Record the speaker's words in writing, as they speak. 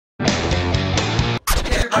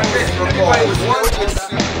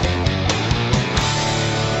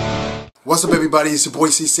What's up, everybody? It's your boy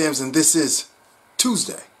C Sam's, and this is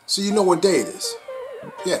Tuesday. So you know what day it is.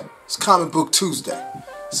 Yeah, it's Comic Book Tuesday.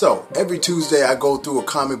 So every Tuesday I go through a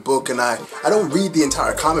comic book, and I don't read the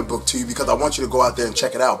entire comic book to you because I want you to go out there and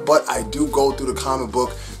check it out. But I do go through the comic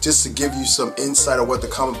book just to give you some insight of what the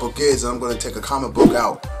comic book is. And I'm going to take a comic book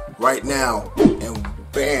out right now, and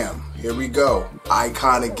bam, here we go.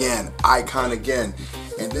 Icon again.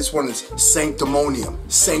 And this one is Sanctimonium.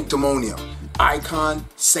 Icon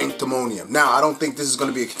Sanctimonium. Now, I don't think this is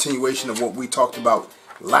going to be a continuation of what we talked about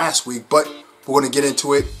last week, but we're going to get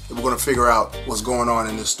into it and we're going to figure out what's going on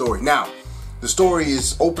in this story. Now, the story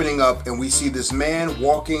is opening up and we see this man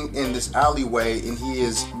walking in this alleyway, and he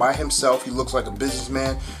is by himself. He looks like a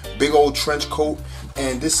businessman, big old trench coat,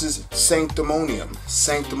 and this is Sanctimonium.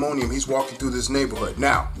 He's walking through this neighborhood.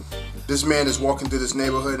 Now, this man is walking through this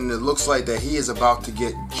neighborhood and it looks like that he is about to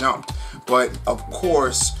get jumped. But of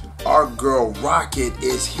course, our girl Rocket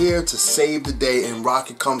is here to save the day, and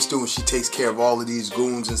Rocket comes through and she takes care of all of these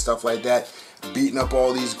goons and stuff like that, beating up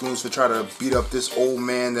all these goons for trying to beat up this old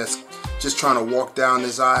man that's just trying to walk down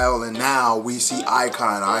this aisle. And now we see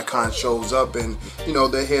Icon shows up, and you know,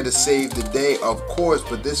 they're here to save the day, of course,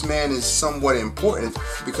 but this man is somewhat important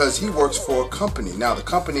because he works for a company. Now, the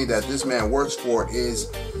company that this man works for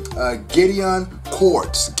is Gideon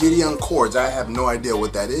Cords. I have no idea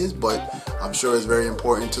what that is, but I'm sure it's very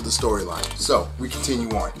important to the storyline. So we continue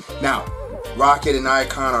on. Now, Rocket and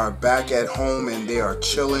Icon are back at home and they are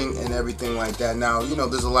chilling and everything like that. Now, you know,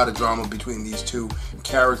 there's a lot of drama between these two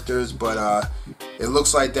characters, but it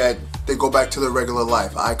looks like that they go back to their regular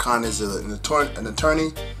life. Icon is an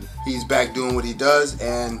attorney. He's back doing what he does,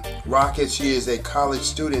 and Rocket, she is a college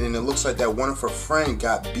student, and it looks like that one of her friends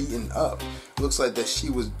got beaten up. It looks like that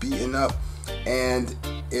she was beaten up, and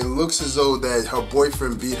it looks as though that her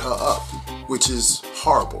boyfriend beat her up, which is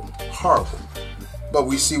horrible. But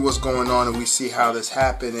we see what's going on and we see how this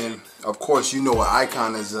happened, and of course, you know what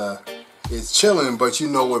Icon is chilling, but you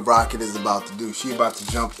know what Rocket is about to do. She's about to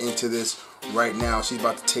jump into this right now. She's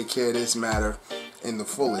about to take care of this matter in the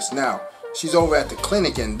fullest. Now, she's over at the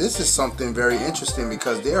clinic, and this is something very interesting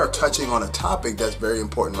because they are touching on a topic that's very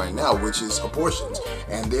important right now, which is abortions.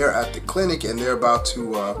 And they're at the clinic and they're about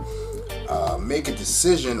to make a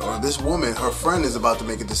decision, or this woman, her friend, is about to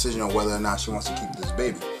make a decision on whether or not she wants to keep this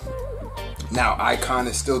baby. Now, Icon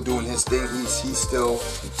is still doing his thing. He's still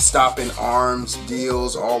stopping arms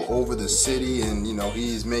deals all over the city, and you know,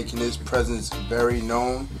 he's making his presence very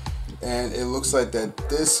known. And it looks like that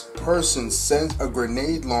this person sends a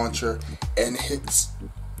grenade launcher and hits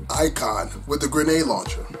Icon with a grenade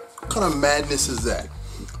launcher. What kind of madness is that?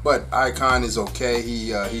 But Icon is okay.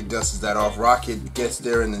 He dusts that off. Rocket gets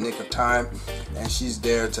there in the nick of time, and she's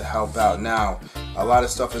there to help out. Now, a lot of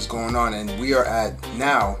stuff is going on, and we are at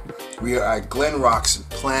Glen Rock's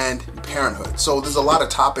Planned Parenthood. So there's a lot of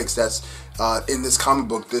topics that's in this comic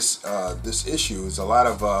book. This issue is a lot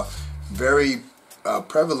of very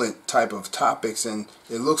prevalent type of topics, and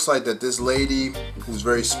it looks like that this lady who's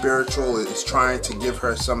very spiritual is trying to give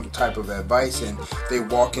her some type of advice, and they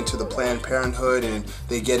walk into the Planned Parenthood and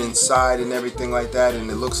they get inside and everything like that,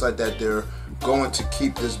 and it looks like that they're going to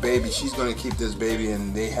keep this baby. She's going to keep this baby,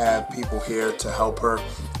 and they have people here to help her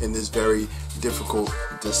in this very difficult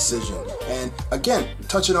decision. And again,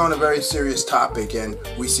 touching on a very serious topic, and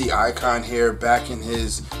we see Icon here back in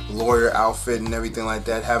his lawyer outfit and everything like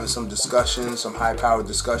that, having some discussions, some high-powered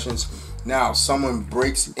discussions. Now, someone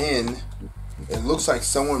breaks in. It looks like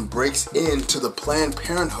someone breaks into the Planned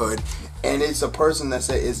Parenthood, and it's a person that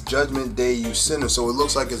said, "It's Judgment Day, you sinner." So it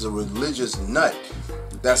looks like it's a religious nut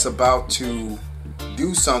that's about to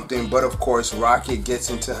do something. But of course, Rocket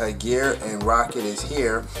gets into her gear, and Rocket is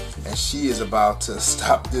here, and she is about to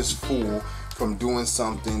stop this fool from doing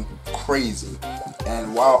something crazy.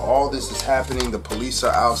 And while all this is happening, the police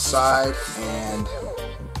are outside, and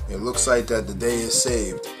it looks like that the day is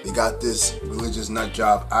saved. They got this religious nut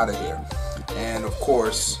job out of here. And of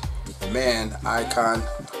course, the man, Icon,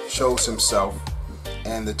 shows himself,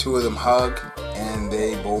 and the two of them hug, and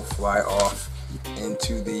they both fly off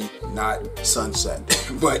into the not sunset.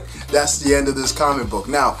 But that's the end of this comic book.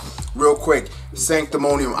 Now, real quick,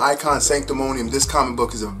 Sanctimonium, Icon Sanctimonium. This comic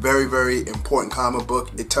book is a very, very important comic book.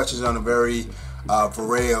 It touches on a very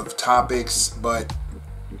array of topics, but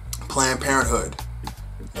Planned Parenthood,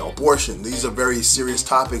 abortion, these are very serious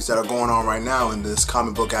topics that are going on right now, and this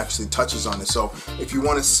comic book actually touches on it. So if you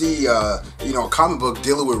want to see a comic book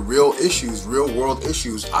dealing with real issues, real world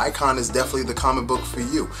issues, Icon is definitely the comic book for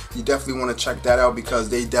you. You definitely want to check that out because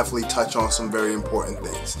they definitely touch on some very important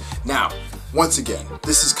things. Now, Once again,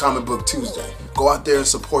 this is Comic Book Tuesday. Go out there and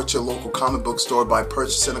support your local comic book store by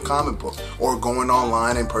purchasing a comic book, or going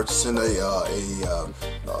online and purchasing a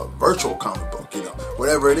virtual comic book, you know,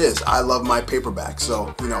 whatever it is. I love my paperbacks,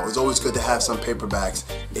 so, you know, it's always good to have some paperbacks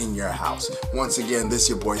in your house. Once again, this is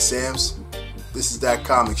your boy Sam's. This is That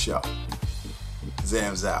Comic Show.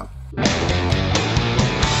 Zam's out.